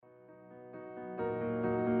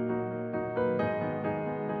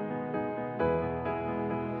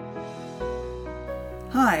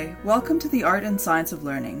Hi, welcome to the Art and Science of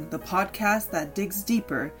Learning, the podcast that digs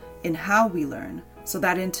deeper in how we learn, so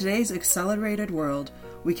that in today's accelerated world,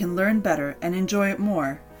 we can learn better and enjoy it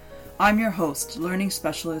more. I'm your host, learning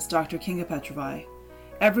specialist Dr. Kinga Petrovai.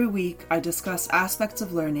 Every week, I discuss aspects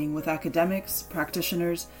of learning with academics,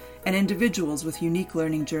 practitioners, and individuals with unique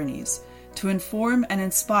learning journeys to inform and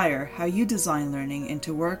inspire how you design learning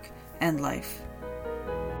into work and life.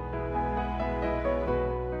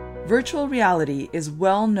 Virtual reality is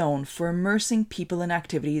well known for immersing people in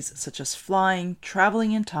activities such as flying,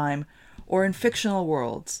 traveling in time, or in fictional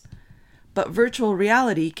worlds. But virtual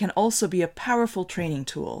reality can also be a powerful training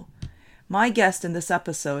tool. My guest in this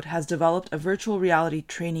episode has developed a virtual reality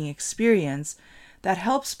training experience that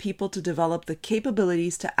helps people to develop the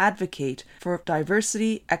capabilities to advocate for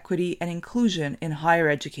diversity, equity, and inclusion in higher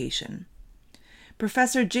education.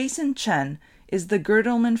 Professor Chen is the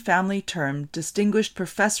Girdleman Family Term Distinguished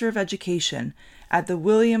Professor of Education at the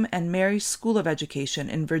William and Mary School of Education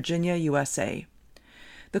in Virginia, USA.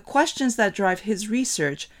 The questions that drive his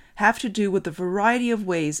research have to do with the variety of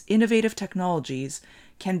ways innovative technologies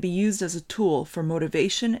can be used as a tool for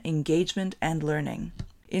motivation, engagement, and learning.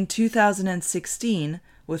 In 2016,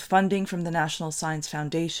 with funding from the National Science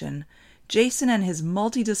Foundation, Jason and his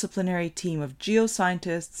multidisciplinary team of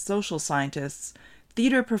geoscientists, social scientists,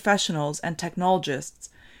 theater professionals, and technologists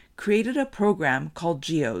created a program called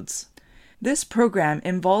Geodes. This program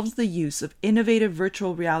involves the use of innovative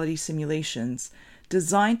virtual reality simulations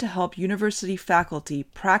designed to help university faculty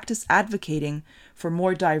practice advocating for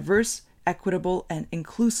more diverse, equitable, and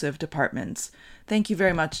inclusive departments. Thank you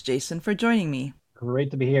very much, Jason, for joining me. Great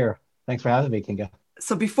to be here. Thanks for having me, Kinga.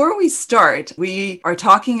 So before we start, we are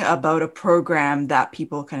talking about a program that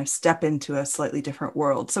people kind of step into a slightly different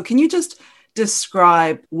world. So can you just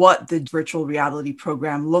describe what the virtual reality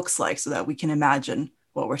program looks like so that we can imagine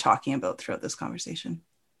what we're talking about throughout this conversation?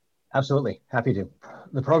 Absolutely. Happy to.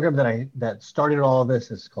 The program that started all of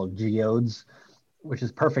this is called Geodes, which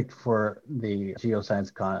is perfect for the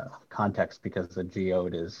geoscience context because the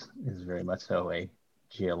geode is very much so a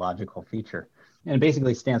geological feature. And it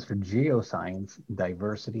basically stands for Geoscience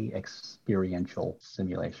Diversity Experiential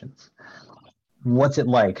Simulations. What's it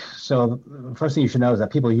like? So the first thing you should know is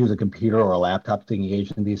that people use a computer or a laptop to engage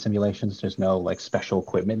in these simulations. There's no special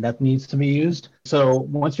equipment that needs to be used. So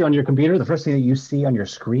once you're on your computer, the first thing that you see on your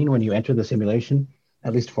screen when you enter the simulation,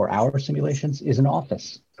 at least for our simulations, is an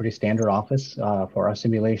office. Pretty standard office for our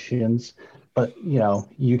simulations. But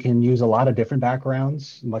you can use a lot of different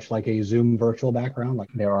backgrounds, much like a Zoom virtual background. Like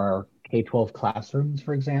there are K-12 classrooms,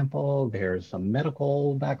 for example. There's some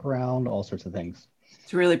medical background, all sorts of things.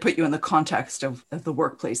 To really put you in the context of the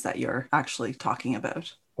workplace that you're actually talking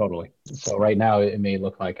about. Totally. So right now it may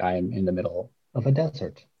look like I'm in the middle of a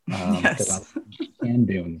desert. Yes. Sand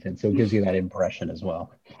dunes. And so it gives you that impression as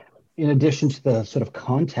well. In addition to the sort of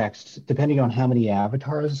context, depending on how many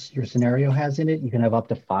avatars your scenario has in it, you can have up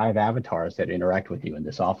to 5 avatars that interact with you in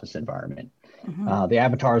this office environment. Mm-hmm. The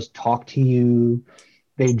avatars talk to you.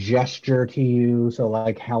 They gesture to you. So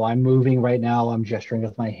like how I'm moving right now, I'm gesturing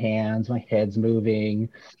with my hands, my head's moving,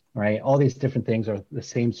 right? All these different things are the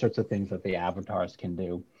same sorts of things that the avatars can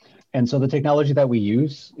do. And so the technology that we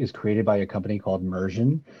use is created by a company called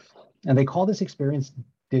Immersion. And they call this experience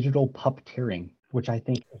digital puppeteering, which I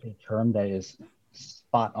think is a term that is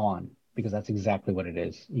spot on because that's exactly what it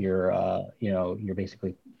is. You're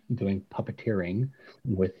basically doing puppeteering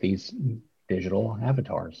with these digital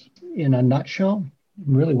avatars. In a nutshell,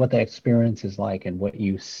 really what the experience is like and what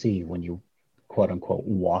you see when you quote unquote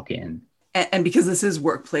walk in. And because this is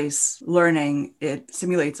workplace learning, it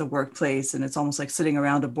simulates a workplace and it's almost like sitting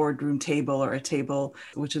around a boardroom table or a table,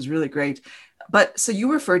 which is really great. But so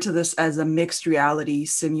you refer to this as a mixed reality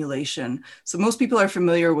simulation. So most people are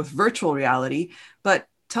familiar with virtual reality, but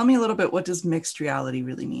tell me a little bit, what does mixed reality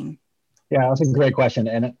really mean? Yeah, that's a great question.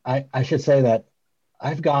 And I should say that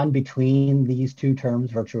I've gone between these two terms,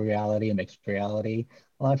 virtual reality and mixed reality,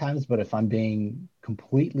 a lot of times. But if I'm being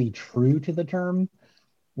completely true to the term,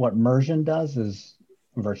 what immersion does is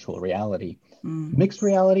virtual reality. Mixed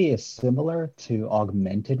reality is similar to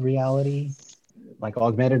augmented reality. Like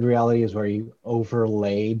augmented reality is where you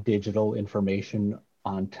overlay digital information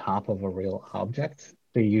on top of a real object.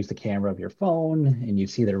 So you use the camera of your phone and you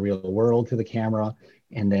see the real world through the camera.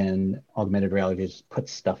 And then augmented reality just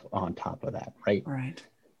puts stuff on top of that, right? Right.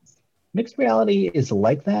 Mixed reality is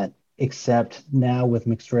like that, except now with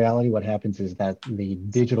mixed reality, what happens is that the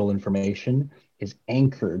digital information is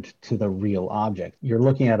anchored to the real object. You're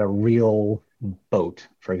looking at a real boat,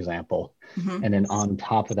 for example, and then on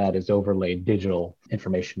top of that is overlaid digital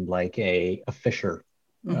information like a fisher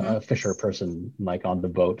Mm-hmm. a fisher person, like on the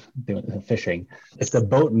boat doing the fishing. If the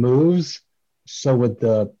boat moves, so would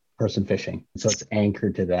the person fishing. So it's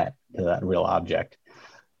anchored to that real object.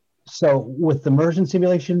 So with immersion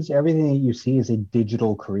simulations, everything that you see is a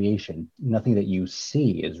digital creation. Nothing that you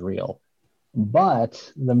see is real.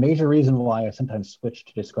 But the major reason why I sometimes switch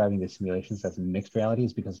to describing the simulations as mixed reality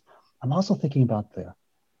is because I'm also thinking about the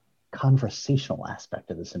conversational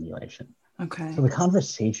aspect of the simulation. So Okay. the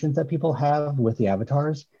conversations that people have with the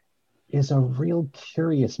avatars is a real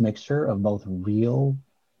curious mixture of both real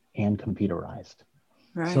and computerized.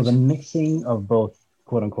 So the Right. mixing of both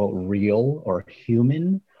quote unquote real or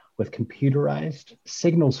human with computerized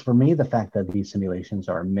signals for me the fact that these simulations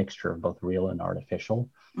are a mixture of both real and artificial,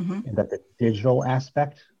 Mm-hmm. and that the digital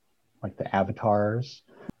aspect, like the avatars,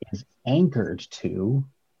 is anchored to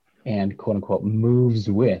and quote unquote moves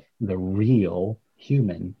with the real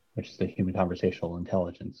human, which is the human conversational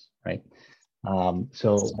intelligence, right?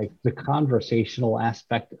 So like the conversational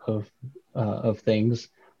aspect of things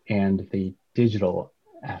and the digital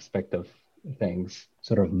aspect of things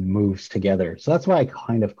sort of moves together. So that's why I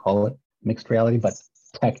kind of call it mixed reality, but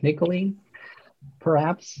technically,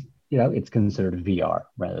 perhaps, it's considered VR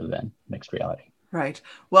rather than mixed reality. Right.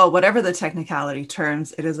 Well, whatever the technicality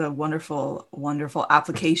terms, it is a wonderful, wonderful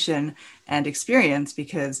application and experience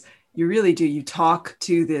because you really do. You talk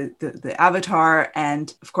to the avatar,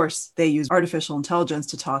 and of course, they use artificial intelligence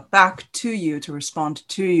to talk back to you, to respond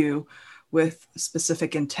to you with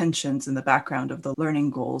specific intentions in the background of the learning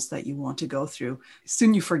goals that you want to go through.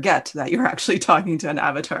 Soon you forget that you're actually talking to an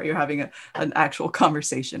avatar. You're having an actual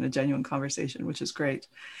conversation, a genuine conversation, which is great.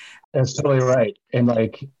 That's totally right. And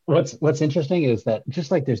like what's interesting is that just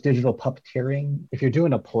like there's digital puppeteering, if you're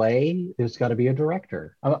doing a play, there's got to be a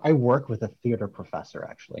director. I work with a theater professor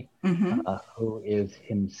actually, Mm-hmm. who is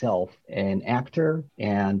himself an actor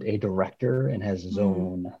and a director and has his Mm.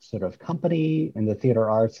 own sort of company in the theater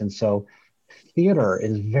arts. And so theater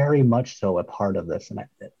is very much so a part of this. And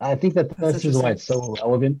I think that That's this is why interesting. it's so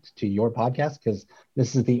relevant to your podcast, because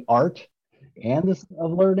this is the art and this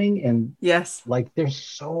of learning. And Yes. like there's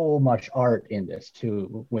so much art in this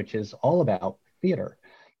too, which is all about theater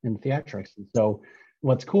and theatrics. And so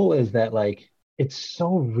what's cool is that like it's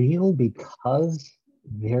so real because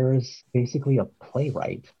there's basically a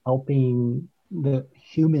playwright helping the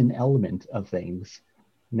human element of things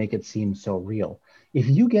make it seem so real. If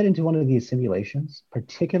you get into one of these simulations,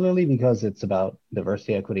 particularly because it's about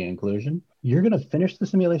diversity, equity, and inclusion, you're going to finish the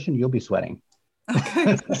simulation, you'll be sweating.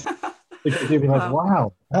 Okay. Because you'll be like,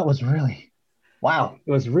 Wow. wow, wow,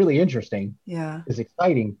 it was really interesting. Yeah, It's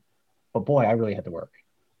exciting, but boy, I really had to work.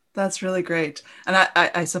 that's really great. And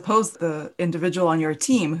I suppose the individual on your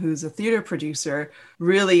team who's a theater producer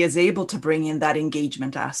really is able to bring in that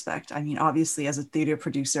engagement aspect. I mean, obviously, as a theater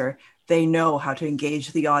producer, they know how to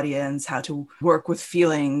engage the audience, how to work with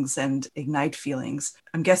feelings and ignite feelings.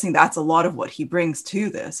 I'm guessing that's a lot of what he brings to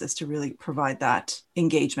this is to really provide that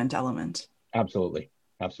engagement element. Absolutely.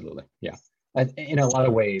 Absolutely. Yeah. In a lot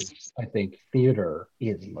of ways, I think theater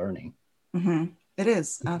is learning Hmm. It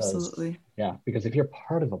is, because, absolutely. yeah, because if you're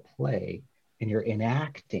part of a play and you're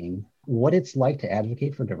enacting what it's like to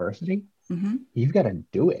advocate for diversity, Hmm. you've got to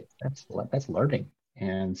do it. That's learning.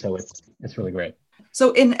 And so it's really great.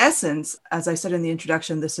 So, in essence, as I said in the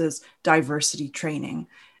introduction, this is diversity training.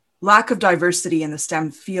 Lack of diversity in the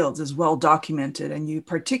STEM fields is well documented, and you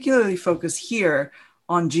particularly focus here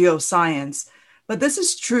on geoscience. But this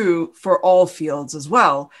is true for all fields as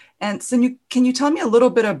well. And so, can you tell me a little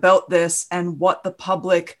bit about this and what the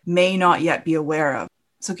public may not yet be aware of?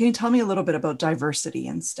 So, can you tell me a little bit about diversity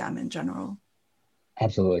in STEM in general?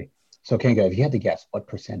 Absolutely. So, Kinga, if you had to guess what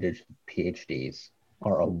percentage of PhDs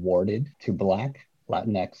are awarded to Black,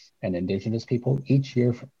 Latinx, and Indigenous people each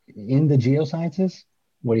year in the geosciences,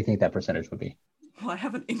 what do you think that percentage would be? Well, I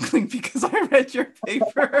have an inkling because I read your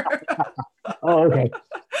paper, Oh, okay.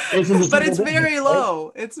 It's in the but single it's digits, very right?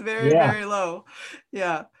 low. It's very, Yeah. very low.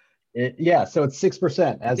 Yeah. Yeah. So it's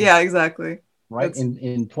 6% as of Yeah, exactly. right That's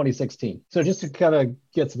in 2016. So just to kind of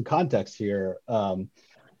get some context here,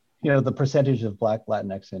 the percentage of Black,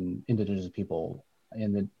 Latinx, and Indigenous people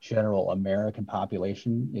in the general American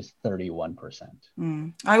population is 31%.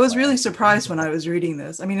 I was really Whereas surprised when I was reading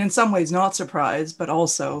this. I mean, in some ways, not surprised, but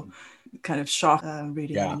also kind of shocked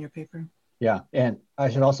reading it yeah, in your paper. yeah. And I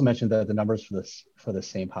should also mention that the numbers for the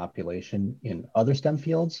same population in other STEM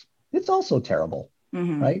fields, it's also terrible,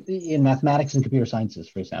 Hmm. right? In mathematics and computer sciences,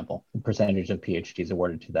 for example, the percentage of PhDs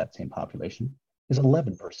awarded to that same population is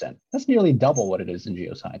 11%. That's nearly double what it is in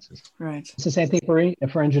geosciences. Right. It's the same thing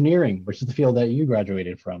for engineering, which is the field that you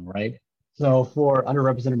graduated from, right? It's So for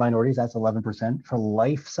underrepresented minorities, that's 11%. For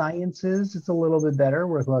life sciences, it's a little bit better.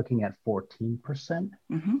 We're looking at 14%.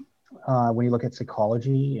 Mm-hmm. When you look at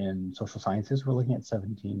psychology and social sciences, we're looking at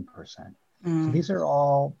 17%. So Mm, these are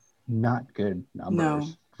all not good no.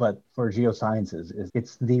 numbers. But for geosciences,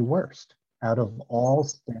 it's the worst out of all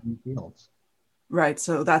STEM fields. Right.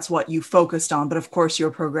 So that's what you focused on. But of course, your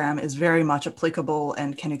program is very much applicable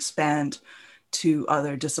and can expand to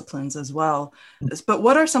other disciplines as well. But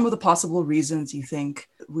what are some of the possible reasons you think?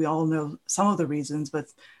 We all know some of the reasons, but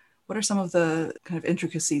what are some of the kind of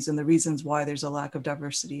intricacies and the reasons why there's a lack of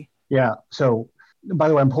diversity? Yeah. So, by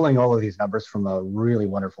the way, I'm pulling all of these numbers from a really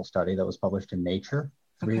wonderful study that was published in Nature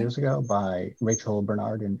 3 years Okay. ago by Rachel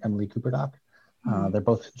Bernard and Emily Cooperdock. Mm, They're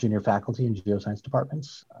both junior faculty in geoscience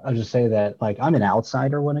departments. I'll just say that, like, I'm an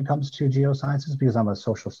outsider when it comes to geosciences because I'm a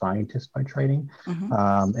social scientist by training,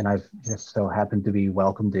 mm-hmm. and I've just so happened to be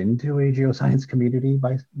welcomed into a geoscience community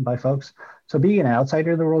by folks. So, being an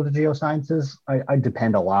outsider in the world of geosciences, I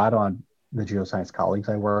depend a lot on the geoscience colleagues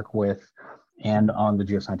I work with and on the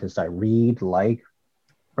geoscientists I read, like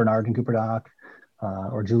Bernard and Cooper Doc,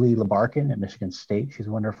 or Julie LeBarkin at Michigan State. She's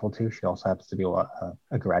wonderful too. She also happens to be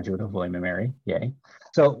a graduate of William and Mary. Yay.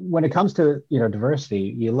 So when it comes to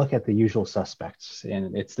diversity, you look at the usual suspects,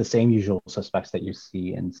 and it's the same usual suspects that you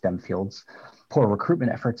see in STEM fields. Poor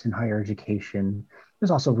recruitment efforts in higher education.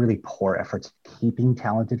 There's also really poor efforts keeping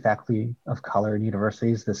talented faculty of color in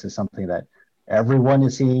universities. This is something that everyone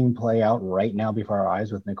is seeing play out right now before our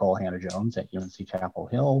eyes with Nicole Hannah-Jones at UNC Chapel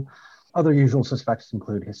Hill. Other usual suspects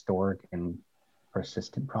include historic and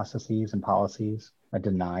persistent processes and policies that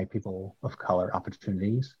deny people of color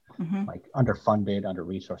opportunities, Mm-hmm. like underfunded,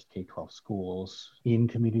 under-resourced K-12 schools in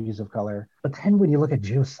communities of color. But then when you look at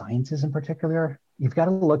geosciences in particular, you've got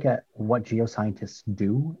to look at what geoscientists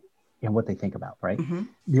do and what they think about, right? Mm-hmm.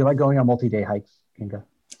 Do you like going on multi-day hikes, Kinga?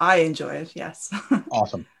 I enjoy it. Yes.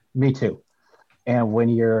 Awesome. Me too. And when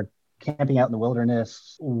you're camping out in the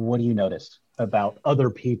wilderness, what do you notice about other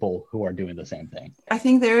people who are doing the same thing? I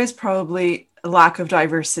think there is probably a lack of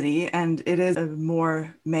diversity, and it is a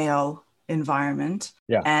more male environment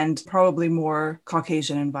Yeah, and probably more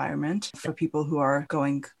Caucasian environment yeah, for people who are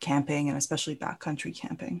going camping and especially backcountry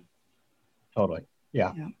camping. totally.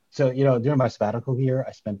 Yeah. Yeah, So, during my sabbatical year,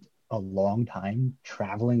 I spent a long time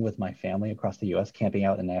traveling with my family across the US, camping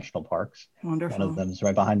out in national parks. One of wonderful. them is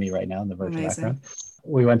right behind me right now in the virtual Amazing. background.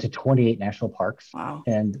 We went to 28 national parks, Wow.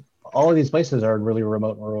 and all of these places are in really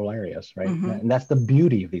remote rural areas, right? Mm-hmm. And that's the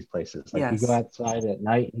beauty of these places. Like, you go Yes, outside at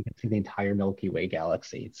night, you can see the entire Milky Way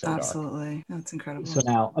galaxy. It's so dark. absolutely. That's So incredible.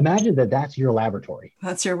 now imagine that that's your laboratory.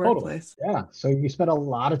 That's your Totally. workplace. Yeah. So you spend a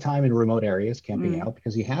lot of time in remote areas camping Mm, out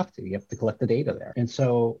because you have to. You have to collect the data there. And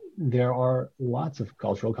so there are lots of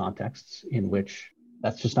cultural contexts in which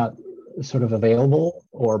that's just not sort of available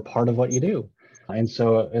or part of what you do. And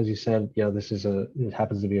so, as you said, it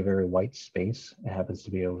happens to be a very white space. It happens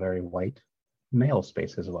to be a very white male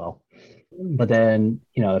space as well. But then,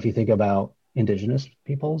 if you think about indigenous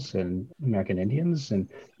peoples and American Indians, and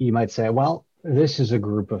you might say, well, this is a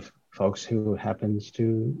group of folks who happens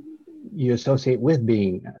to you associate with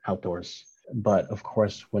being outdoors. But of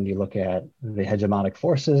course, when you look at the hegemonic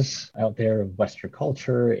forces out there of Western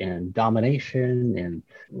culture and domination and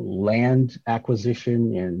land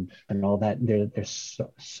acquisition and all that, there's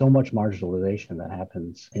so much marginalization that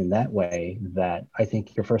happens in that way that I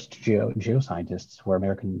think your first geoscientists were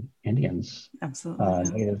American Indians, absolutely. Yeah.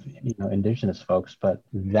 native, indigenous folks, but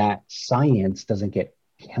that science doesn't get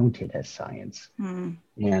counted as science. Mm.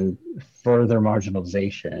 And further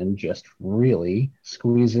marginalization just really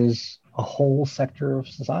squeezes a whole sector of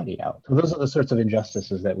society out. So those are the sorts of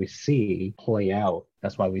injustices that we see play out.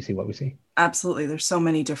 That's why we see what we see. Absolutely. There's so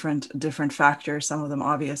many different factors, some of them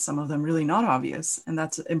obvious, some of them really not obvious. And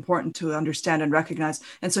that's important to understand and recognize.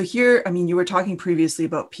 And so here, I mean, you were talking previously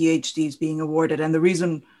about PhDs being awarded, and the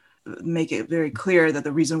reason, make it very clear that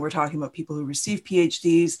the reason we're talking about people who receive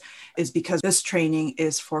PhDs is because this training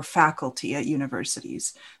is for faculty at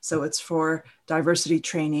universities. So it's for diversity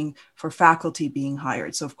training for faculty being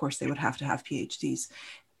hired. So of course they would have to have PhDs.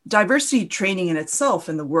 Diversity training in itself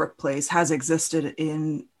in the workplace has existed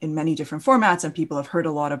in many different formats, and people have heard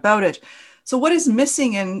a lot about it. So what is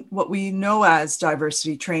missing in what we know as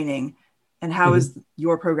diversity training, and how is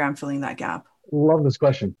your program filling that gap? Love this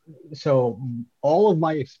question. So all of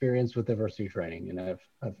my experience with diversity training, and I've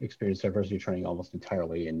experienced diversity training almost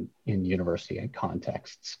entirely in university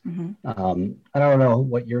contexts. Mm-hmm. I don't know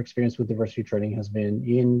what your experience with diversity training has been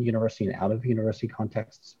in university and out of university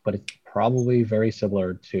contexts, but it's probably very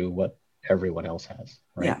similar to what everyone else has,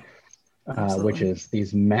 right? Yeah, Which absolutely. is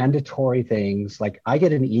these mandatory things. Like, I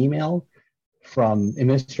get an email from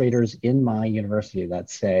administrators in my university that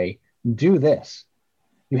say, do this.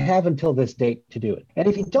 You have until this date to do it. And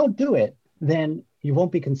if you don't do it, then you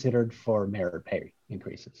won't be considered for merit pay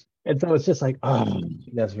increases. And so it's just like, oh,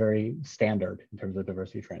 that's very standard in terms of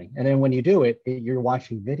diversity training. And then when you do it, you're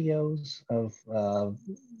watching videos of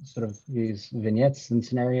sort of these vignettes and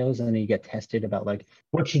scenarios, and then you get tested about like,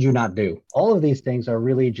 what should you not do? All of these things are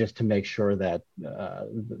really just to make sure that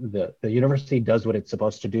the university does what it's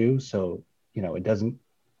supposed to do. So, it doesn't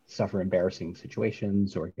suffer embarrassing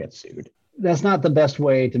situations or get sued. That's not the best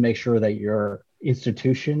way to make sure that your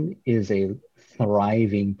institution is a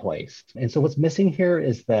thriving place. And so what's missing here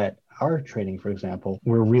is that our training, for example,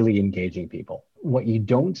 we're really engaging people. What you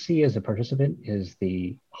don't see as a participant is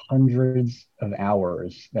the hundreds of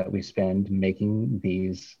hours that we spend making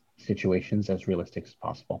these situations as realistic as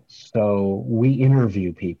possible. So we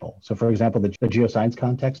interview people. So for example, the geoscience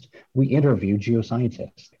context, we interview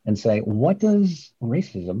geoscientists and say, what does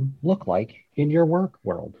racism look like in your work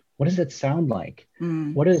world? What does it sound like?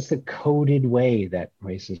 What is the coded way that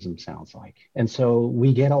racism sounds like? And so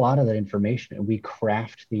we get a lot of that information and we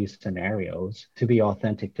craft these scenarios to be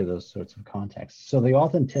authentic to those sorts of contexts. So the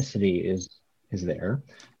authenticity is there.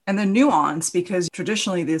 And the nuance, because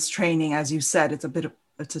traditionally this training, as you said, it's a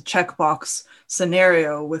checkbox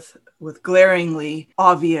scenario with glaringly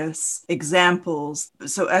obvious examples.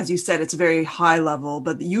 So as you said, it's very high level,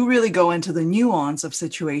 but you really go into the nuance of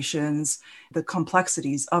situations, the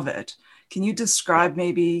complexities of it. Can you describe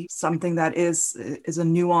maybe something that is a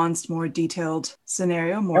nuanced, more detailed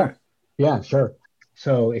scenario? Yeah, sure.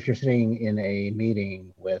 So if you're sitting in a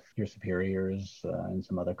meeting with your superiors and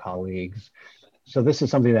some other colleagues, so this is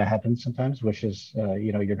something that happens sometimes, which is,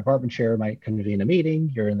 your department chair might convene a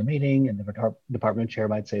meeting, you're in the meeting, and the department chair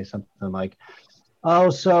might say something like, oh,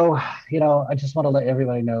 so, I just want to let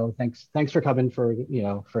everybody know, thanks for coming for,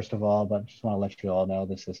 first of all, but just want to let you all know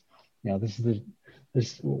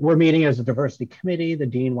we're meeting as a diversity committee. The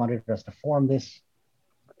dean wanted us to form this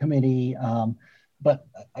committee. But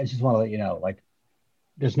I just want to let you know, like,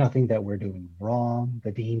 there's nothing that we're doing wrong.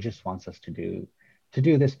 The dean just wants us to do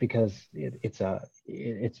this because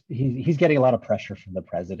he's getting a lot of pressure from the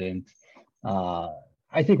president.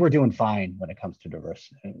 I think we're doing fine when it comes to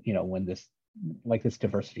diversity. When this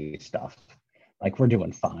diversity stuff, like, we're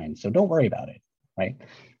doing fine. So don't worry about it, right?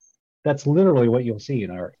 That's literally what you'll see in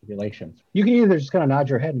our relations. You can either just kind of nod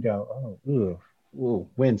your head and go, oh, ooh,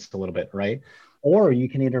 wince a little bit, right? Or you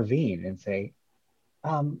can intervene and say,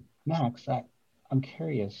 Max, I'm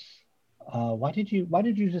curious. Why did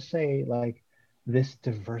you just say like this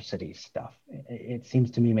diversity stuff? It seems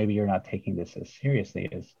to me maybe you're not taking this as seriously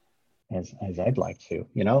as I'd like to,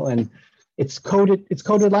 and it's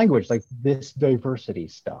coded language, like this diversity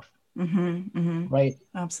stuff. Right?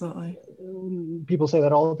 Absolutely. People say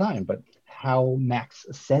that all the time, but how Max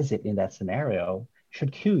says it in that scenario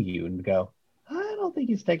should cue you and go, I don't think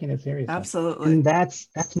he's taking it seriously. Absolutely. And that's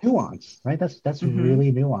nuance, right? That's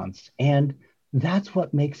really nuanced. And that's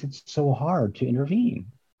what makes it so hard to intervene,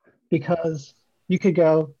 because you could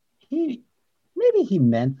go, maybe he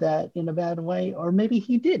meant that in a bad way, or maybe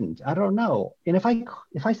he didn't. I don't know. And if I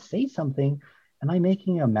say something, am I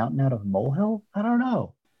making a mountain out of a molehill? I don't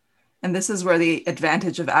know. And this is where the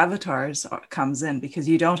advantage of avatars comes in, because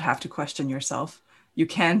you don't have to question yourself. You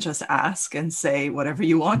can just ask and say whatever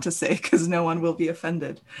you want to say, because no one will be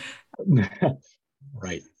offended.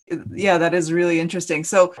 Right. Yeah, that is really interesting.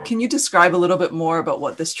 So can you describe a little bit more about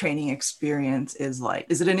what this training experience is like?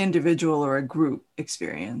 Is it an individual or a group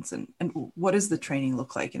experience? And what does the training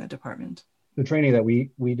look like in a department? The training that we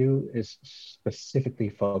do is specifically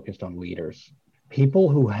focused on leaders. People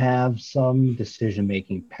who have some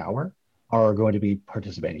decision-making power are going to be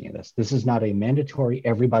participating in this. This is not a mandatory,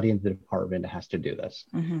 everybody in the department has to do this.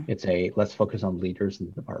 It's let's focus on leaders in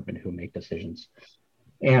the department who make decisions.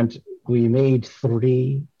 And we made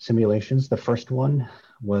 3 simulations. The first one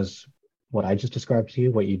was what I just described to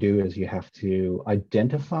you. What you do is you have to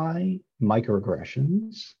identify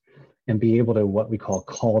microaggressions and be able to what we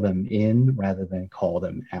call them in rather than call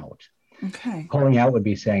them out. Okay. Calling out would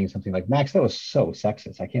be saying something like, Max, that was so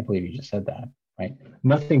sexist. I can't believe you just said that, right?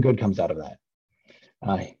 Nothing good comes out of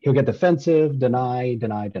that. He'll get defensive, deny,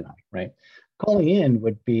 right? Calling in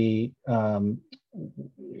would be,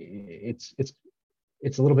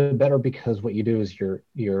 it's a little bit better, because what you do is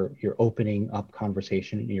you're opening up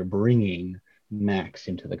conversation and you're bringing Max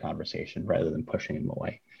into the conversation rather than pushing him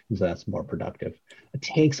away. And so that's more productive. It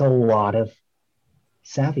takes a lot of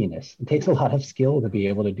savviness. It takes a lot of skill to be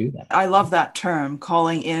able to do that. I love that term,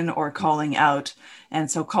 calling in or calling out. And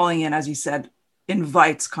so calling in, as you said,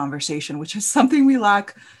 invites conversation, which is something we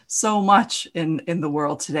lack so much in the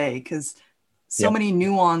world today, because so Yep. many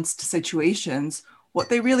nuanced situations. What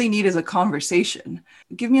they really need is a conversation.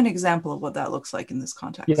 Give me an example of what that looks like in this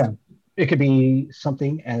context. Yeah. It could be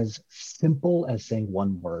something as simple as saying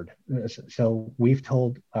one word. So we've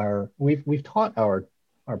taught our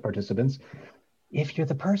participants, if you're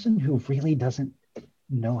the person who really doesn't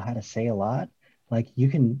know how to say a lot, like you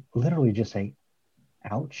can literally just say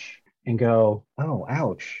ouch and go, oh,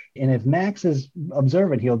 ouch. And if Max is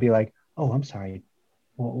observant, he'll be like, oh, I'm sorry.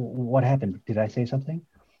 What happened? Did I say something?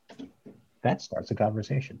 That starts a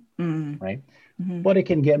conversation, Mm. right? Mm-hmm. But it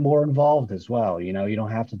can get more involved as well. You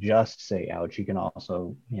don't have to just say ouch. You can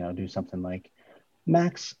also, do something like,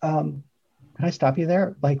 Max, can I stop you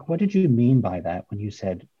there? Like, what did you mean by that when you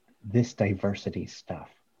said this diversity stuff?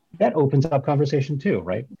 That opens up conversation too,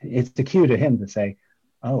 right? It's the cue to him to say,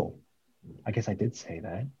 oh, I guess I did say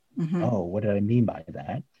that. Mm-hmm. Oh, what did I mean by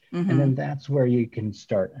that? And Mm-hmm. then that's where you can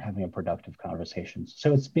start having a productive conversation.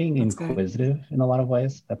 So it's being That's good. inquisitive in a lot of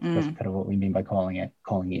ways. That's Mm. kind of what we mean by calling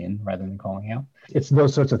in rather than calling out. It's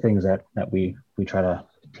those sorts of things that we try to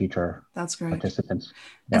teach our That's great. participants.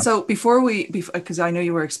 And Yeah. so because I know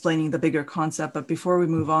you were explaining the bigger concept, but before we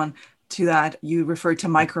move on to that, you referred to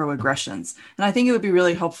microaggressions. And I think it would be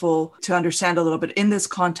really helpful to understand a little bit in this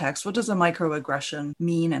context, what does a microaggression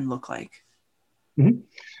mean and look like? Mhm.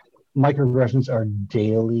 Microaggressions are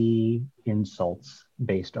daily insults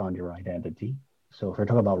based on your identity. So if we're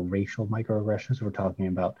talking about racial microaggressions, we're talking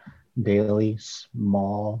about daily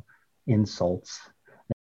small insults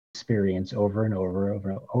experience over and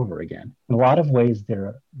over again. In a lot of ways,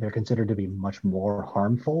 they're considered to be much more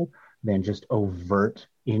harmful than just overt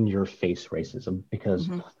in your face racism. Because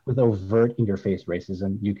Mm-hmm. with overt in your face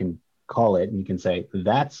racism, you can call it and you can say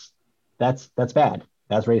that's bad.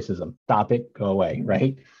 That's racism. Stop it. Go away.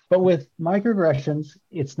 Right. But with microaggressions,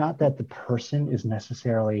 it's not that the person is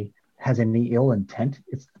necessarily has any ill intent.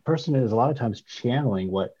 It's the person is a lot of times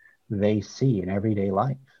channeling what they see in everyday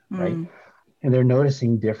life. Right. Mm. And they're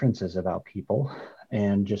noticing differences about people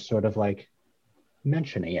and just sort of like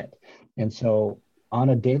mentioning it. And so on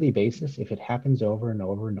a daily basis, if it happens over and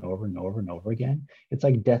over and over and over and over again, it's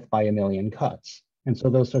like death by a million cuts. And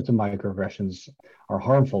so those sorts of microaggressions are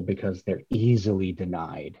harmful because they're easily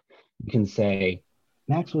denied. You can say,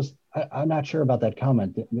 Max I'm not sure about that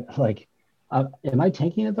comment. Like, am I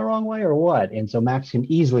taking it the wrong way or what? And so Max can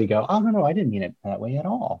easily go, oh, no, I didn't mean it that way at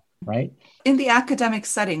all. Right. In the academic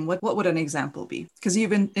setting, what would an example be? Because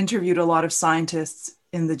you've interviewed a lot of scientists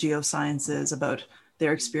in the geosciences about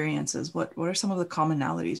their experiences. What are some of the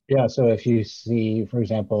commonalities? Yeah, so if you see, for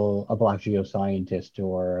example, a Black geoscientist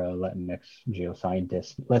or a Latinx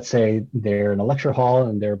geoscientist, let's say they're in a lecture hall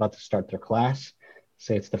and they're about to start their class.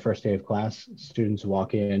 Say it's the first day of class, students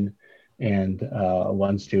walk in, and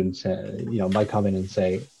one student might come in and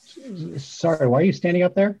say, "Sorry, why are you standing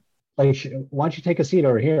up there? Like, why don't you take a seat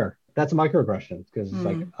over here?" That's a microaggression because it's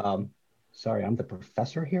like, Mm. "Sorry, I'm the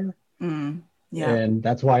professor here, Mm. Yeah. and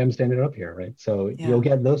that's why I'm standing up here," right? So you'll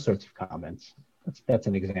Yeah. get those sorts of comments. That's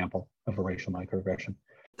an example of a racial microaggression.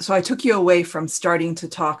 So I took you away from starting to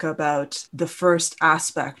talk about the first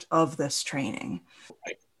aspect of this training.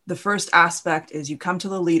 The first aspect is you come to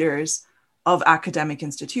the leaders of academic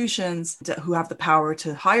institutions who have the power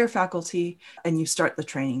to hire faculty, and you start the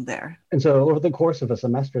training there. And so over the course of a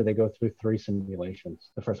semester, they go through 3 simulations.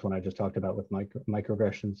 The first one I just talked about with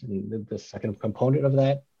microaggressions. And the second component of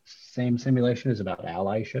that same simulation is about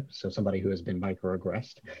allyship. So somebody who has been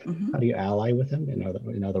microaggressed, Mm-hmm. how do you ally with them?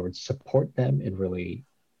 In other words, support them and really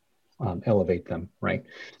elevate them, right?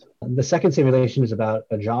 The second simulation is about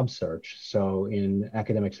a job search. So in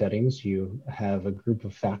academic settings, you have a group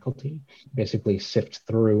of faculty basically sift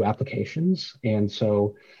through applications. And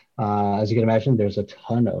so as you can imagine, there's a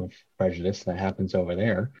ton of prejudice that happens over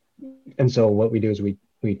there. And so what we do is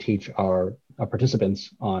we teach our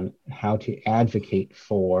participants on how to advocate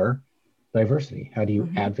for diversity. How do you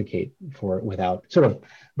Mm-hmm. advocate for it without sort of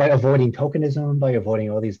by avoiding tokenism, by avoiding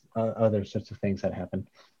all these other sorts of things that happen.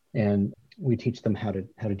 And we teach them how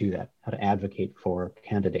to do that, how to advocate for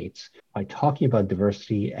candidates by talking about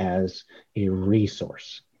diversity as a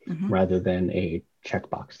resource Mm-hmm. rather than a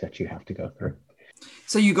checkbox that you have to go through.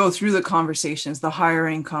 So you go through the conversations, the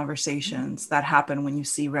hiring conversations that happen when you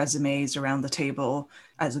see resumes around the table.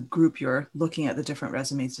 As a group, you're looking at the different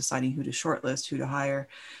resumes, deciding who to shortlist, who to hire.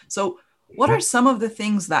 So what are Yep. some of the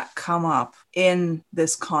things that come up in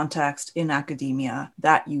this context in academia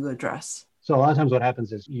that you address? So a lot of times what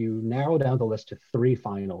happens is you narrow down the list to 3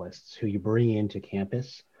 finalists who you bring into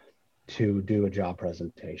campus to do a job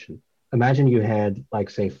presentation. Imagine you had, like,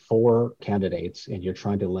 say, 4 candidates and you're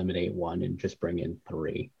trying to eliminate one and just bring in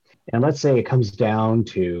 3. And let's say it comes down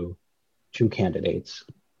to 2 candidates.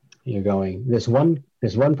 You're going this one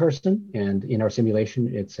person, and in our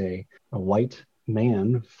simulation, it's a white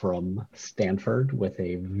man from Stanford with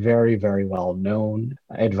a very, very well known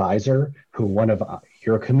advisor who one of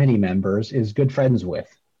your committee members is good friends with.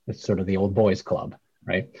 It's sort of the old boys club,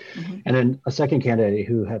 right? Hmm. And then a second candidate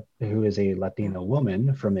who is a Yeah. Latina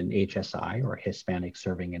woman from an HSI or Hispanic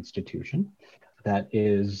Serving Institution that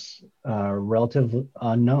is relative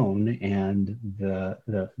unknown, and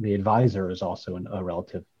the advisor is also a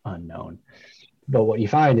relative unknown. But what you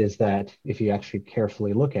find is that if you actually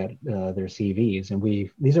carefully look at their CVs, and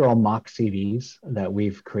these are all mock CVs that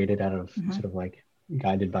we've created out of Hmm. sort of like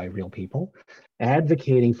guided by real people,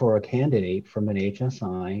 advocating for a candidate from an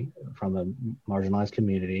HSI, from a marginalized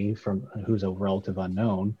community, from who's a relative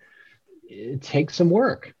unknown, it takes some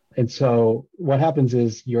work. And so what happens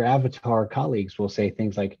is your avatar colleagues will say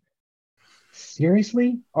things like,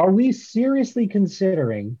 seriously? Are we seriously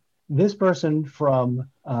considering this person from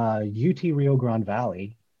UT Rio Grande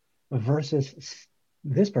Valley versus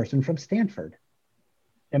this person from Stanford?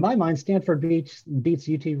 In my mind, Stanford beats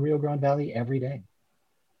UT Rio Grande Valley every day,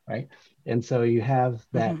 right? And so Hmm. you have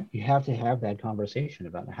to have that conversation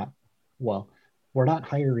about how, well, we're not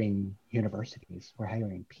hiring universities, we're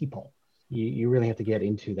hiring people. You really have to get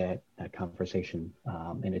into that conversation,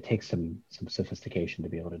 and it takes some sophistication to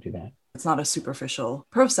be able to do that. It's not a superficial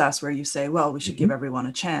process where you say, well, we should give Mhm. everyone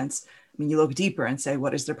a chance. I mean, you look deeper and say,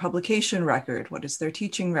 what is their publication record? What is their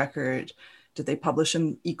teaching record? Did they publish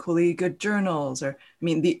in equally good journals? Or, I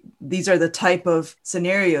mean, these are the type of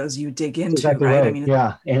scenarios you dig That's into, exactly right? I right. mean,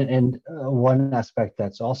 Yeah. And one aspect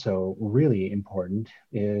that's also really important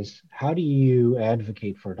is how do you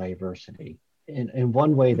advocate for diversity? And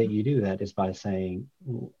one way that mhm, you do that is by saying,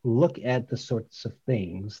 look at the sorts of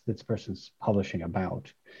things this person's publishing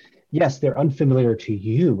about. Yes, they're unfamiliar to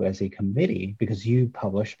you as a committee because you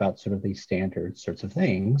publish about sort of these standard sorts of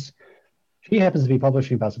things. She happens to be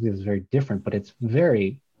publishing about something that's very different, but it's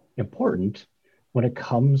very important when it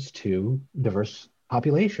comes to diverse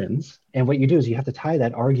populations. And what you do is you have to tie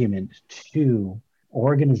that argument to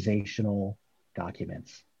organizational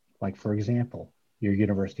documents. Like, for example, your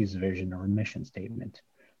university's vision or mission statement,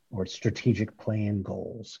 or strategic plan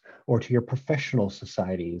goals, or to your professional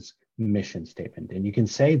society's mission statement. And you can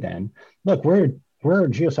say then, look, we're a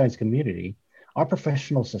geoscience community. Our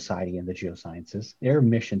professional society in the geosciences, their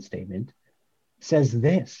mission statement says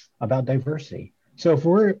this about diversity. So if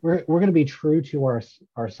we're going to be true to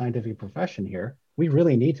our scientific profession here, we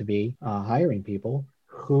really need to be hiring people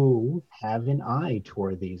who have an eye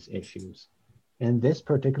toward these issues. And this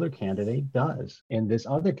particular candidate does, and this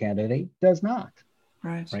other candidate does not.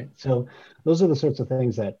 right. Right. So those are the sorts of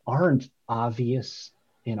things that aren't obvious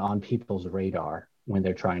and on people's radar when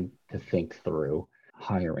they're trying to think through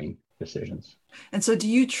hiring decisions. And so, do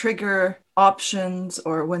you trigger options,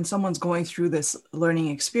 or when someone's going through this learning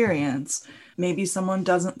experience, maybe someone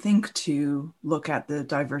doesn't think to look at the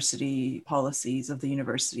diversity policies of the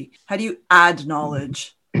university? How do you add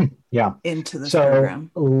knowledge Yeah. into this So,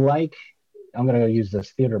 program? like, I'm going to use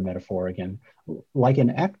this theater metaphor again. Like an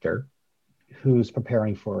actor who's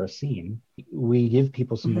preparing for a scene, we give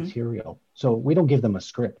people some Hmm. material. So, we don't give them a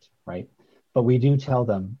script, right? But we do tell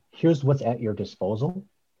them, here's what's at your disposal.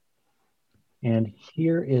 And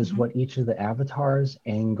here is Hmm. what each of the avatars'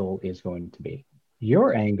 angle is going to be.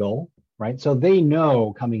 Your angle, right? So they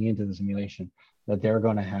know coming into the simulation that they're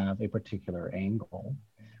going to have a particular angle,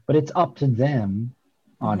 but it's up to them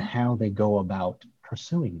on Hmm. how they go about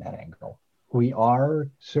pursuing that angle. We are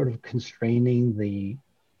sort of constraining the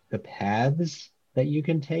paths that you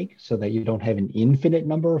can take so that you don't have an infinite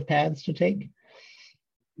number of paths to take.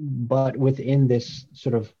 But within this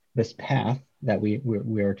sort of this path that we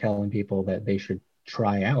are telling people that they should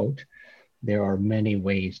try out, there are many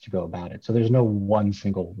ways to go about it. So there's no one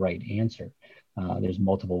single right answer. There's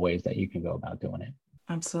multiple ways that you can go about doing it.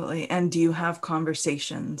 Absolutely. And do you have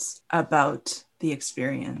conversations about the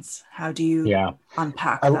experience? How do you Yeah,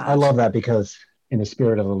 unpack I that? love that because in the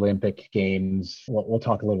spirit of Olympic Games, we'll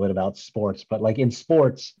talk a little bit about sports, but like in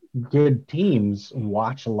sports, good teams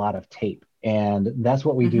watch a lot of tape. And that's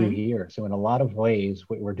what we do Hmm. here. So in a lot of ways,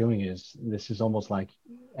 what we're doing is this is almost like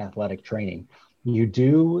athletic training. You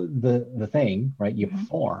do the thing, right? You Hmm.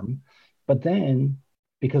 perform, but then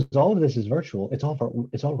because all of this is virtual, it's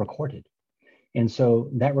all recorded. And so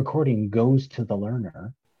that recording goes to the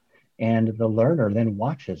learner, and the learner then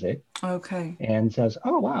watches it Okay. and says,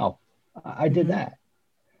 "Oh wow, I did Hmm. that.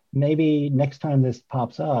 Maybe next time this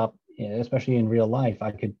pops up, especially in real life,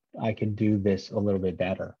 I could do this a little bit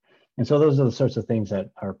better." And so those are the sorts of things that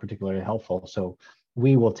are particularly helpful. So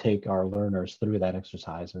we will take our learners through that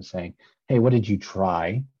exercise and saying, "Hey, what did you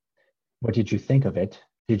try? What did you think of it?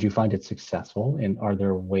 Did you find it successful? And are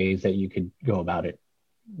there ways that you could go about it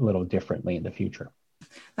a little differently in the future?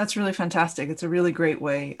 That's really fantastic. It's a really great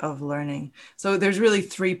way of learning. So there's really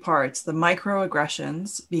three parts: the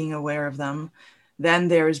microaggressions, being aware of them, then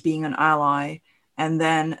there's being an ally, and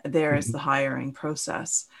then there's Mhm. the hiring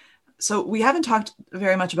process. So we haven't talked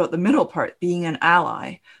very much about the middle part, being an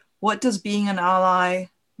ally. What does being an ally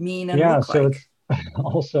mean and Yeah, look so like? it's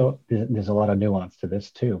also, there's a lot of nuance to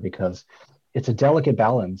this too, because it's a delicate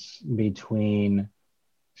balance between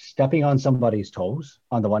stepping on somebody's toes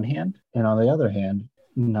on the one hand, and on the other hand,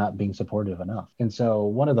 not being supportive enough. And so,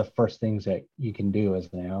 one of the first things that you can do as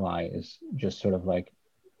an ally is just sort of like,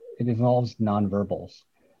 it involves nonverbals.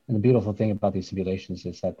 And the beautiful thing about these simulations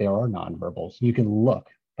is that there are nonverbals. You can look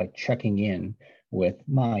by checking in with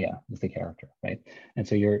Maya as the character, right? And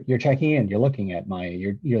so you're checking in, you're looking at Maya,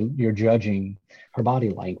 you're judging her body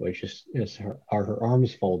language. Is her, are her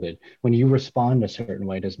arms folded? When you respond a certain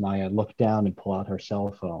way, does Maya look down and pull out her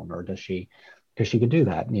cell phone, or does she? Because she could do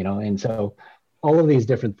that, you know. And so all of these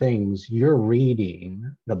different things, you're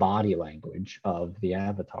reading the body language of the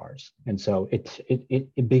avatars. And so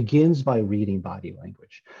it begins by reading body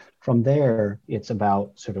language. From there, it's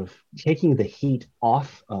about sort of taking the heat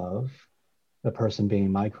off of the person being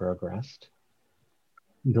microaggressed,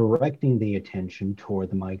 directing the attention toward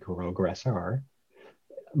the microaggressor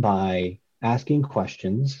by asking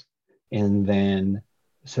questions, and then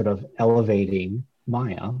sort of elevating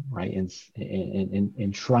Maya, right?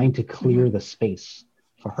 And trying to clear Mhm. the space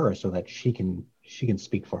for her so that she can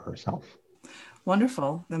speak for herself.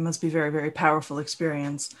 Wonderful. That must be very, very powerful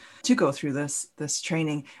experience to go through this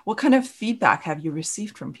training. What kind of feedback have you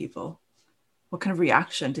received from people? What kind of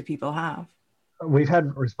reaction do people have? We've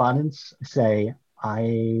had respondents say,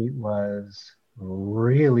 I was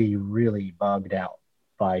really, really bugged out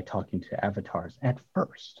by talking to avatars at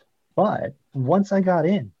first. But once I got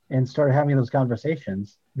in and started having those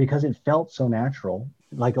conversations, because it felt so natural,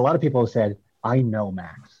 like a lot of people have said, I know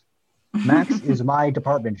Max. Max is my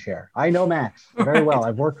department chair. I know Max very well. Right.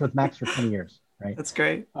 I've worked with Max for 20 years, right? That's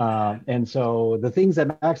great. And so the things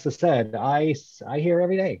that Max has said, I hear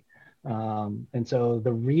every day. And so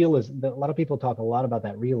the realism, a lot of people talk a lot about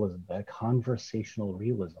that realism, that conversational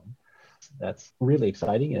realism. That's really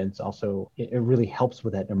exciting. And it's also, it really helps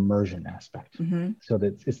with that immersion aspect. Hmm. So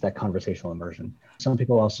that it's that conversational immersion. Some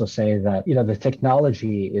people also say that, the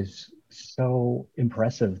technology is so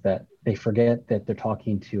impressive that they forget that they're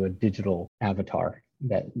talking to a digital avatar,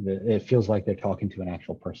 that it feels like they're talking to an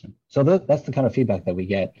actual person. So that's the kind of feedback that we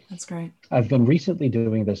get. That's great. I've been recently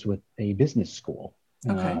doing this with a business school.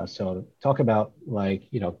 Okay. So talk about, like,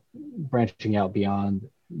 branching out beyond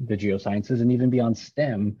the geosciences and even beyond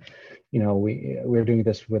STEM. We're doing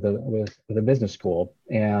this with a business school,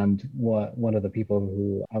 and one of the people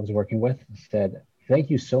who I was working with said, "Thank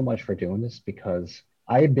you so much for doing this, because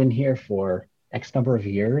I have been here for X number of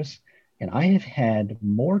years, and I have had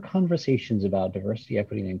more conversations about diversity,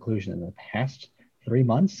 equity, and inclusion in the past 3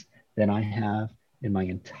 months than I have in my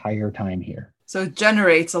entire time here." So it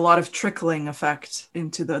generates a lot of trickling effect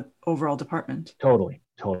into the overall department. Totally,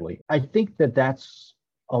 totally. I think that that's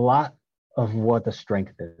a lot of what the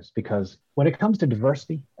strength is, because when it comes to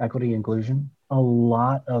diversity, equity, inclusion, a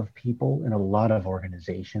lot of people in a lot of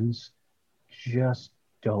organizations just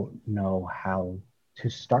don't know how to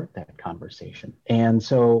start that conversation. And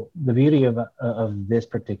so the beauty of this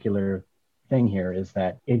particular thing here is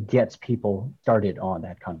that it gets people started on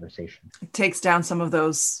that conversation. It takes down some of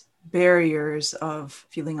those barriers of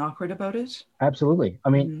feeling awkward about it. Absolutely. I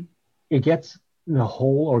mean, Hmm. it gets the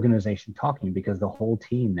whole organization talking, because the whole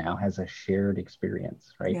team now has a shared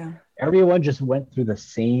experience, right? Yeah. Everyone just went through the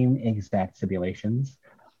same exact simulations.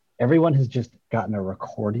 Everyone has just gotten a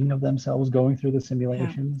recording of themselves going through the Yeah.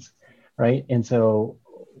 simulations, right? And so,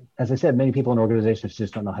 as I said, many people in organizations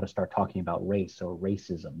just don't know how to start talking about race or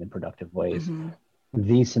racism in productive ways. Hmm.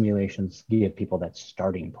 These simulations give people that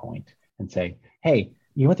starting point and say, hey,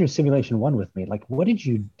 you went through simulation one with me. Like, what did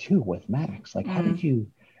you do with Max? Like, how did Mm.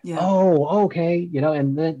 you? Yeah. Oh, okay.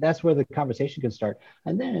 And then that's where the conversation can start.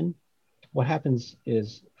 And then what happens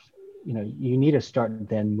is, you need to start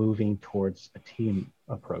then moving towards a team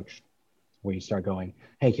approach, where you start going,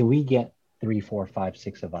 hey, can we get 3, 4, 5,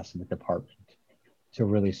 6 of us in the department to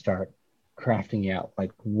really start crafting out,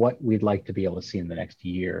 like, what we'd like to be able to see in the next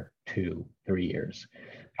year, 2, 3 years?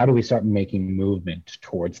 How do we start making movement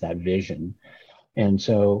towards that vision? And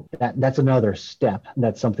so that's another step.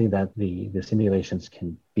 That's something that the simulations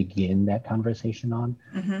can begin that conversation on.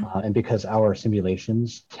 Hmm. And because our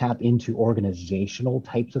simulations tap into organizational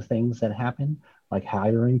types of things that happen, like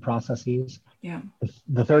hiring processes, Yeah.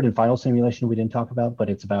 The third and final simulation we didn't talk about, but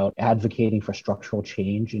it's about advocating for structural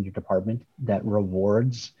change in your department that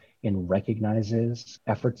rewards and recognizes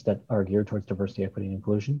efforts that are geared towards diversity, equity, and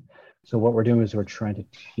inclusion. So what we're doing is we're trying to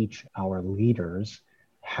teach our leaders,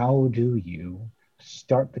 how do you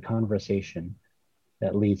start the conversation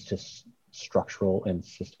that leads to structural and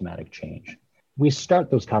systematic change? We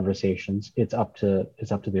start those conversations. It's up to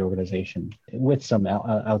the organization with some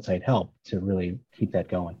outside help to really keep that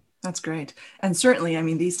going. That's great. And certainly, I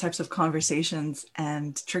mean, these types of conversations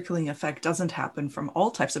and trickling effect doesn't happen from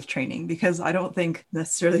all types of training, because I don't think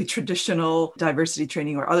necessarily traditional diversity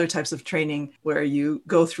training or other types of training where you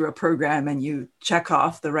go through a program and you check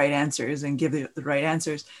off the right answers and give the right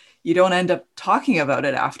answers, you don't end up talking about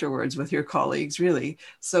it afterwards with your colleagues, really.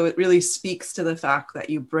 So it really speaks to the fact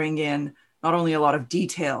that you bring in not only a lot of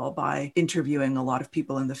detail by interviewing a lot of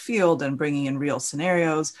people in the field and bringing in real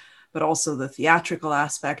scenarios, but also the theatrical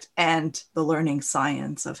aspect and the learning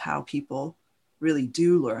science of how people really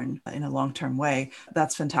do learn in a long-term way.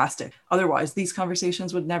 That's fantastic. Otherwise, these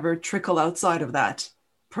conversations would never trickle outside of that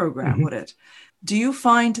program, would it? Do you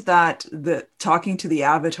find that the talking to the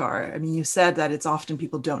avatar, I mean, you said that it's often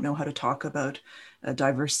people don't know how to talk about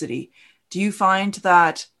diversity. Do you find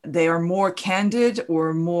that they are more candid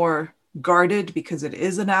or more guarded because it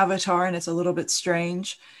is an avatar and it's a little bit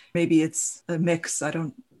strange? Maybe it's a mix.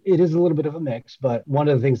 It is a little bit of a mix, but one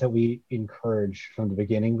of the things that we encourage from the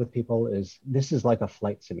beginning with people is this is like a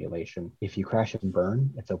flight simulation. If you crash and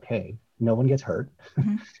burn, it's okay. No one gets hurt.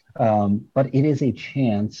 But it is a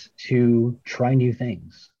chance to try new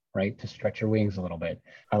things, right? To stretch your wings a little bit.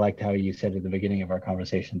 I liked how you said at the beginning of our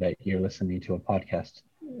conversation that you're listening to a podcast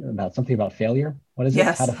about something about failure. What is it?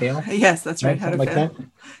 Yes. How to fail? Yes, that's right. How Something to like fail.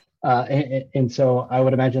 that. And so I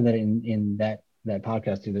would imagine that in that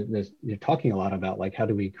podcast, you're talking a lot about like how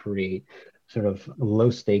do we create sort of low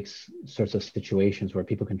stakes sorts of situations where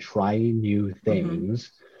people can try new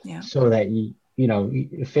things, Yeah. so that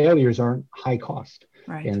failures aren't high cost.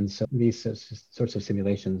 Right. And so these sorts of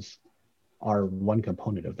simulations are one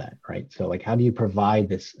component of that, right? So like how do you provide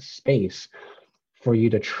this space for you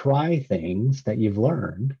to try things that you've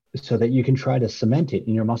learned so that you can try to cement it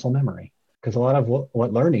in your muscle memory? Because a lot of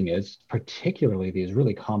what learning is, particularly these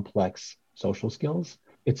really complex social skills,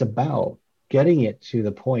 it's about getting it to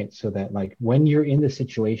the point so that like when you're in the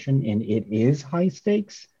situation and it is high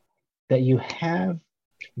stakes, that you have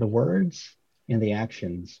the words and the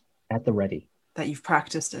actions at the ready. That you've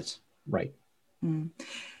practiced it. Right.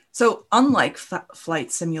 So unlike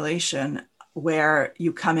flight simulation, where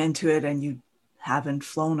you come into it and you haven't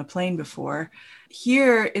flown a plane before,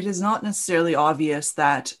 here it is not necessarily obvious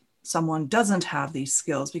that someone doesn't have these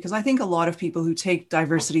skills, because I think a lot of people who take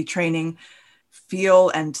diversity training feel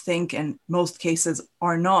and think, in most cases,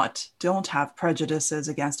 don't have prejudices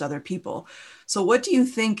against other people. So what do you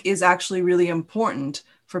think is actually really important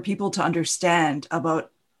for people to understand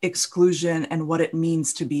about exclusion and what it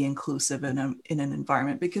means to be inclusive in an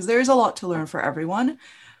environment? Because there is a lot to learn for everyone,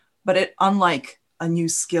 but unlike a new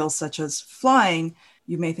skill such as flying,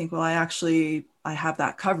 you may think, well, I have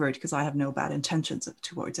that covered because I have no bad intentions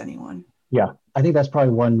towards anyone. Yeah, I think that's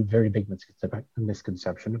probably one very big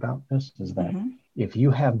misconception about this is that if you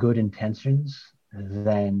have good intentions,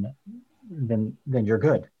 then you're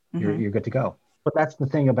good. You're good to go. But that's the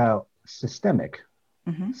thing about systemic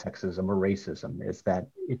sexism or racism, is that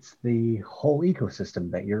it's the whole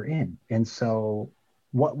ecosystem that you're in. And so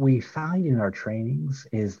what we find in our trainings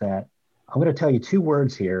is that I'm going to tell you two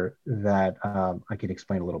words here that I can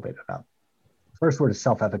explain a little bit about. First word is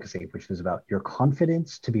self-efficacy, which is about your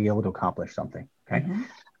confidence to be able to accomplish something. Okay.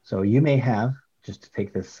 So you may have, just to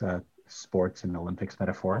take this sports and Olympics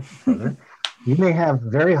metaphor further, you may have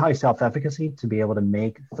very high self-efficacy to be able to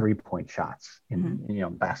make 3-point shots in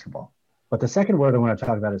basketball. But the second word I want to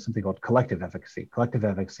talk about is something called collective efficacy. Collective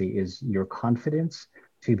efficacy is your confidence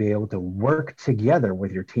to be able to work together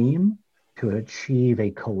with your team to achieve a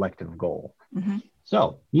collective goal.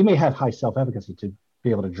 So you may have high self-efficacy to be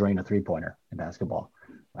able to drain a 3-pointer in basketball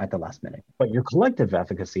at the last minute. But your collective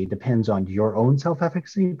efficacy depends on your own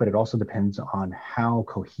self-efficacy, but it also depends on how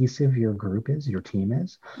cohesive your group is, your team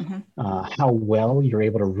is, how well you're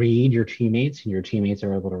able to read your teammates and your teammates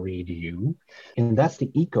are able to read you. And that's the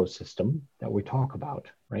ecosystem that we talk about,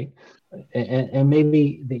 right? And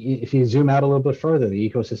maybe if you zoom out a little bit further, the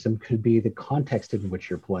ecosystem could be the context in which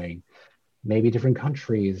you're playing. Maybe different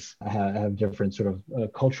countries have different sort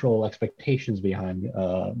of cultural expectations behind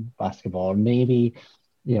basketball. Or maybe,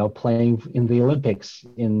 playing in the Olympics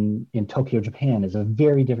in Tokyo, Japan is a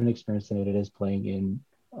very different experience than it is playing in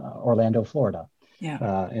Orlando, Florida.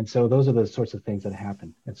 Yeah. And so those are the sorts of things that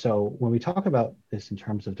happen. And so when we talk about this in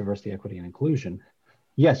terms of diversity, equity, and inclusion,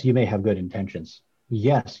 yes, you may have good intentions.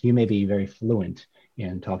 Yes, you may be very fluent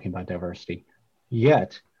in talking about diversity.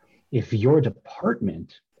 Yet, if your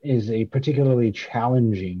department is a particularly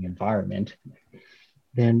challenging environment,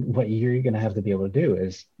 then what you're going to have to be able to do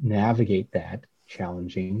is navigate that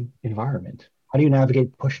challenging environment. How do you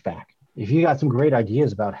navigate pushback? If you got some great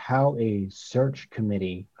ideas about how a search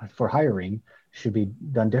committee for hiring should be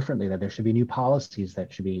done differently, that there should be new policies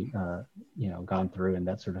that should be gone through and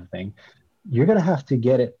that sort of thing, you're going to have to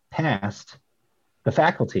get it past the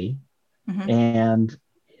faculty Mm-hmm. and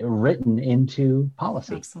written into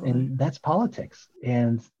policy. Absolutely. And that's politics.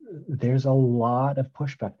 And there's a lot of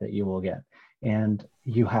pushback that you will get. And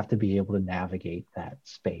you have to be able to navigate that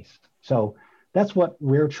space. So that's what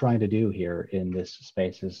we're trying to do here in this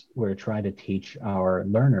space is we're trying to teach our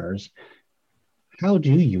learners, how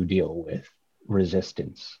do you deal with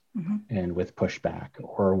resistance Mm-hmm. and with pushback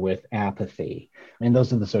or with apathy? And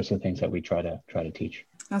those are the sorts of things that we try to teach.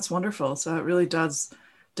 That's wonderful. So it really does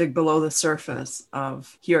dig below the surface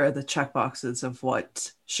of here are the check boxes of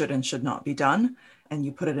what should and should not be done, and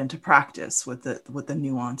you put it into practice with the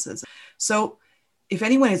nuances. So if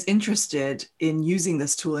anyone is interested in using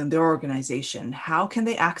this tool in their organization, how can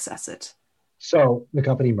they access it? So the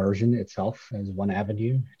company Immersion itself is one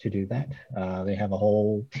avenue to do that. They have a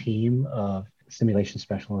whole team of simulation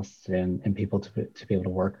specialists and people to be able to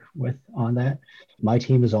work with on that. My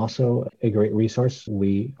team is also a great resource.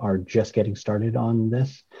 We are just getting started on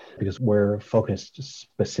this because we're focused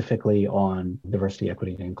specifically on diversity,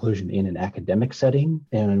 equity, and inclusion in an academic setting.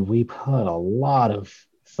 And we put a lot of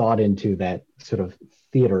thought into that sort of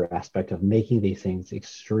theater aspect of making these things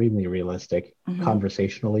extremely realistic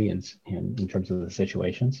conversationally and in terms of the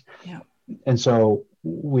situations. Yeah. And so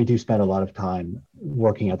we do spend a lot of time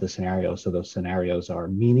working out the scenarios so those scenarios are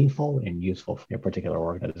meaningful and useful for a particular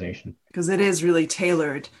organization. Because it is really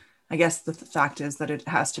tailored. I guess the fact is that it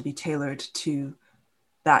has to be tailored to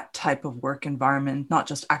that type of work environment, not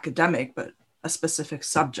just academic, but a specific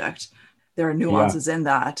subject. There are nuances in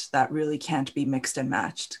that really can't be mixed and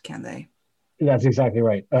matched, can they? That's exactly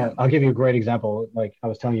right. I'll give you a great example. Like I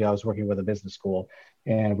was telling you, I was working with a business school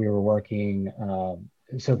and we were working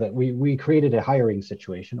so that we created a hiring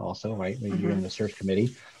situation also, right? You're in the search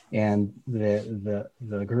committee. And the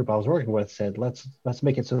group I was working with said, let's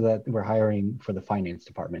make it so that we're hiring for the finance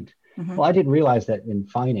department. Well, I didn't realize that in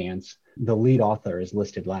finance, the lead author is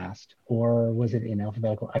listed last, or was it in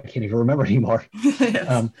alphabetical? I can't even remember anymore.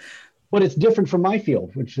 Yes. But it's different from my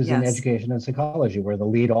field, which is in Yes. education and psychology, where the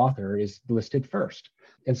lead author is listed first.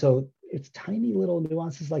 And so it's tiny little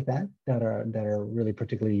nuances like that are really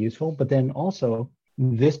particularly useful. But then also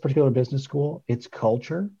this particular business school, its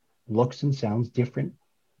culture looks and sounds different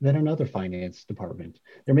than another finance department.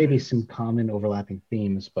 There may be some common overlapping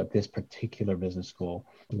themes, but this particular business school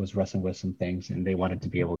was wrestling with some things and they wanted to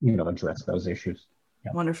be able to, address those issues.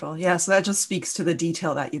 Yeah. Wonderful. Yeah. So that just speaks to the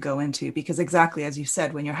detail that you go into, because exactly as you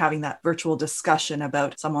said, when you're having that virtual discussion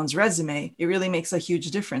about someone's resume, it really makes a huge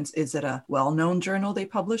difference. Is it a well-known journal they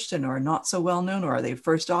published in or not so well-known, or are they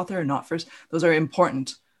first author or not first? Those are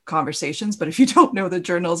important conversations. But if you don't know the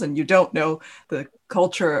journals and you don't know the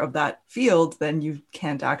culture of that field, then you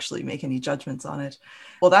can't actually make any judgments on it.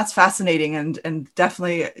 Well, that's fascinating. And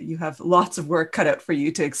definitely you have lots of work cut out for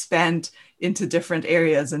you to expand into different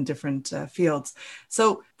areas and different fields.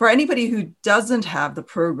 So for anybody who doesn't have the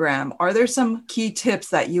program, are there some key tips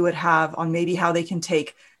that you would have on maybe how they can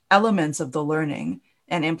take elements of the learning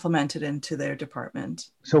and implement it into their department?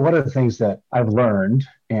 So one of the things that I've learned,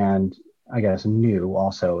 and I guess new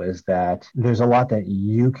also, is that there's a lot that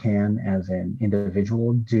you can as an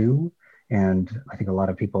individual do. And I think a lot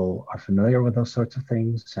of people are familiar with those sorts of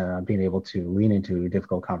things, being able to lean into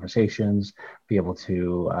difficult conversations, be able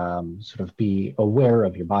to sort of be aware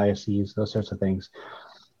of your biases, those sorts of things.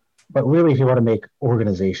 But really, if you want to make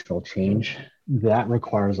organizational change, that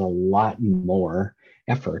requires a lot more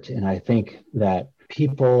effort. And I think that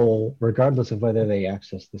people, regardless of whether they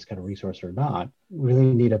access this kind of resource or not, really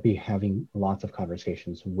need to be having lots of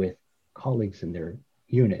conversations with colleagues in their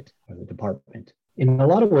unit or the department. In a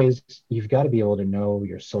lot of ways, you've got to be able to know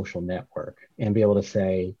your social network and be able to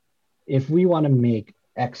say, if we want to make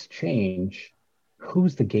X change,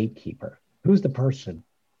 who's the gatekeeper? Who's the person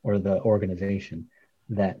or the organization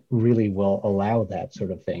that really will allow that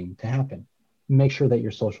sort of thing to happen? Make sure that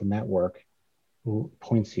your social network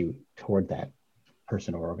points you toward that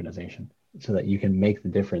person or organization so that you can make the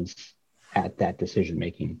difference at that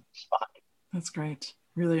decision-making spot. That's great.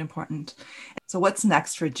 Really important. So what's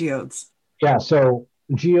next for Geodes? Yeah, so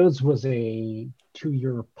Geodes was a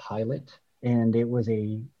 2-year pilot And it was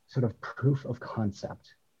a sort of proof of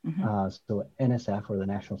concept. Mm-hmm. So NSF, or the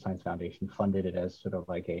National Science Foundation, funded it as sort of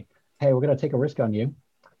like a, hey, we're going to take a risk on you,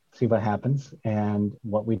 see what happens. And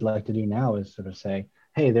what we'd like to do now is sort of say,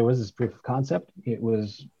 hey, there was this proof of concept. It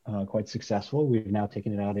was quite successful. We've now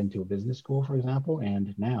taken it out into a business school, for example.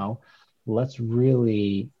 And now let's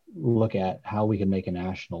really look at how we can make a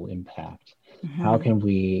national impact. How Mm-hmm. can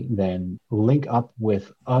we then link up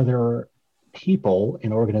with other people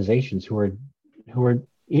and organizations who are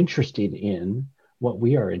interested in what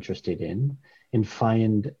we are interested in, and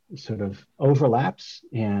find sort of overlaps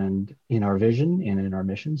and in our vision and in our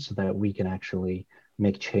mission, so that we can actually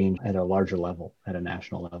make change at a larger level, at a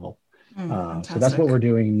national level. So that's what Fantastic. we're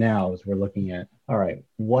doing now, is we're looking at, all right,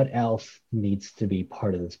 what else needs to be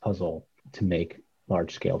part of this puzzle to make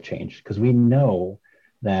large scale change? Because we know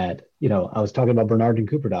that, I was talking about Bernard and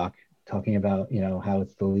Cooperdock, talking about, how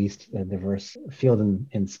it's the least diverse field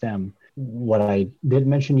in STEM. What I didn't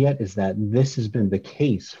mention yet is that this has been the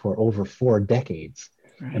case for over 4 decades.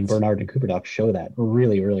 And Right. Bernard and Cooperdock show that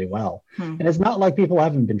really, really well. Hmm. And it's not like people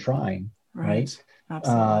haven't been trying, right? Right.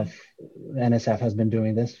 Uh, Absolutely. NSF has been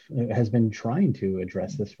doing this, has been trying to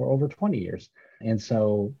address this for over 20 years. And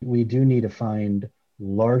so we do need to find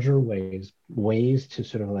larger ways to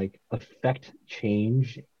sort of like affect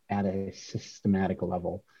change at a systematic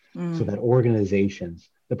level, so Mm. that organizations,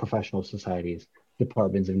 the professional societies,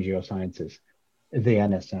 departments of geosciences, the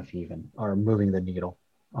NSF even, are moving the needle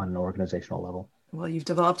on an organizational level. Well, you've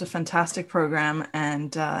developed a fantastic program,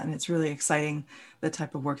 and it's really exciting the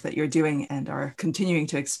type of work that you're doing and are continuing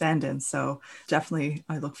to expand in. So definitely,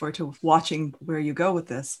 I look forward to watching where you go with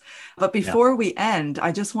this. But Yeah. before we end,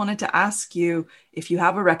 I just wanted to ask you if you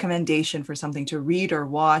have a recommendation for something to read or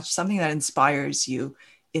watch, something that inspires you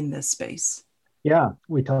in this space. Yeah,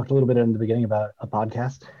 we talked a little bit in the beginning about a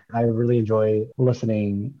podcast. I really enjoy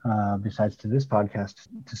listening, besides to this podcast,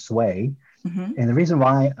 to Sway. Mm-hmm. And the reason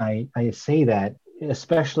why I say that,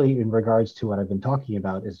 especially in regards to what I've been talking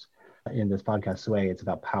about, is in this podcast, Sway, it's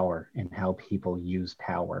about power and how people use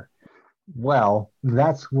power. Well,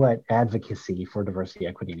 that's what advocacy for diversity,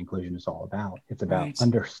 equity, and inclusion is all about. It's about Right.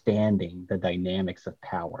 understanding the dynamics of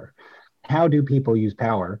power. How do people use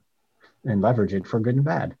power and leverage it for good and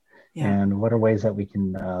bad? Yeah. And what are ways that we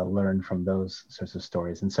can learn from those sorts of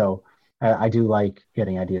stories? And so I do like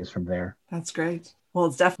getting ideas from there. That's great. Well,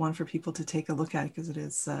 it's definitely one for people to take a look at because it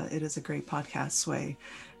is a great podcast, Sway,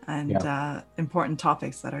 and Yeah, important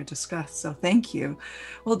topics that are discussed. So thank you.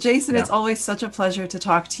 Well, Jason, it's yeah. always such a pleasure to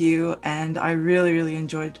talk to you, and I really, really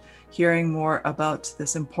enjoyed hearing more about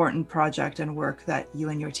this important project and work that you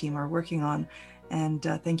and your team are working on. And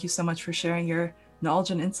thank you so much for sharing your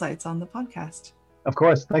knowledge and insights on the podcast. Of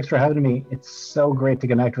course. Thanks for having me. It's so great to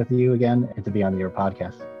connect with you again and to be on your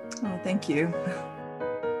podcast. Oh, thank you.